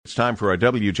It's time for our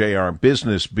WJR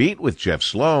Business Beat with Jeff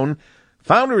Sloan,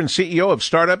 founder and CEO of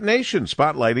Startup Nation,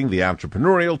 spotlighting the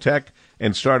entrepreneurial tech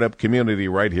and startup community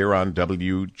right here on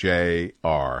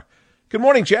WJR. Good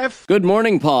morning, Jeff. Good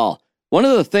morning, Paul. One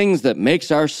of the things that makes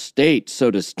our state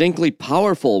so distinctly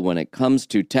powerful when it comes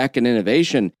to tech and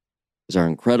innovation is our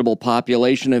incredible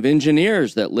population of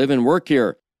engineers that live and work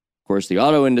here. Of course, the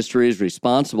auto industry is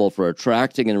responsible for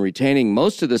attracting and retaining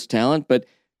most of this talent, but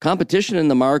competition in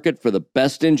the market for the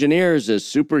best engineers is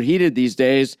superheated these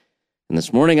days. And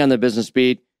this morning on the Business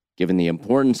Beat, given the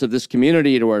importance of this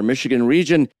community to our Michigan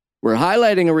region, we're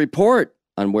highlighting a report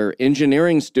on where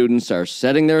engineering students are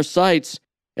setting their sights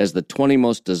as the 20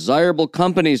 most desirable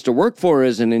companies to work for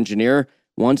as an engineer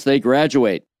once they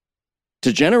graduate.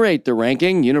 To generate the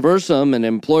ranking, Universum, an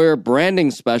employer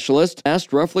branding specialist,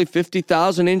 asked roughly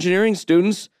 50,000 engineering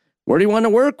students, where do you want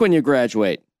to work when you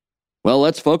graduate? Well,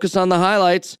 let's focus on the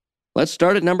highlights. Let's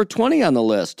start at number 20 on the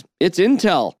list. It's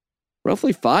Intel.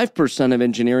 Roughly 5% of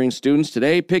engineering students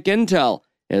today pick Intel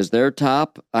as their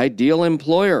top ideal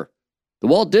employer. The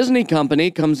Walt Disney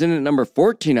Company comes in at number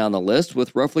 14 on the list,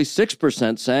 with roughly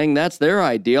 6% saying that's their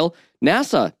ideal.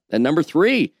 NASA at number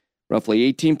 3.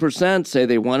 Roughly 18% say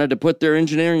they wanted to put their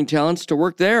engineering talents to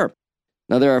work there.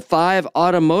 Now, there are 5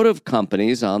 automotive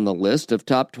companies on the list of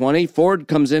top 20. Ford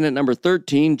comes in at number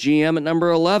 13, GM at number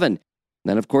 11.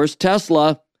 Then, of course,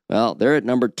 Tesla, well, they're at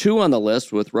number 2 on the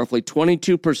list, with roughly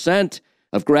 22%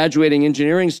 of graduating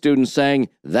engineering students saying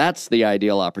that's the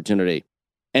ideal opportunity.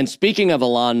 And speaking of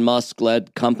Elon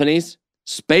Musk-led companies,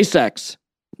 SpaceX,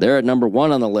 they're at number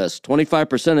 1 on the list.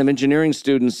 25% of engineering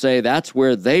students say that's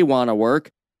where they want to work.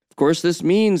 Of course, this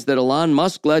means that Elon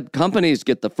Musk-led companies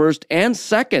get the first and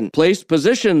second place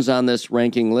positions on this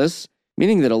ranking list,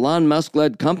 meaning that Elon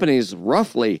Musk-led companies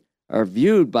roughly are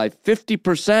viewed by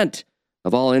 50%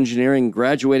 of all engineering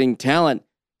graduating talent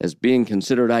as being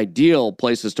considered ideal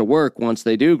places to work once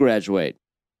they do graduate.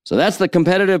 So that's the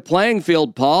competitive playing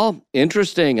field, Paul.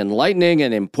 Interesting, enlightening,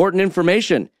 and important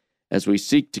information as we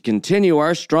seek to continue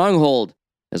our stronghold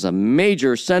as a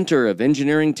major center of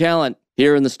engineering talent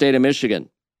here in the state of Michigan.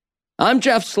 I'm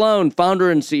Jeff Sloan, founder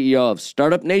and CEO of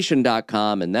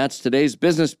StartupNation.com, and that's today's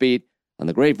Business Beat on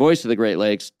the great voice of the Great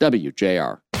Lakes,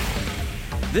 WJR.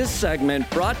 This segment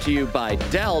brought to you by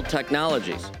Dell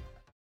Technologies.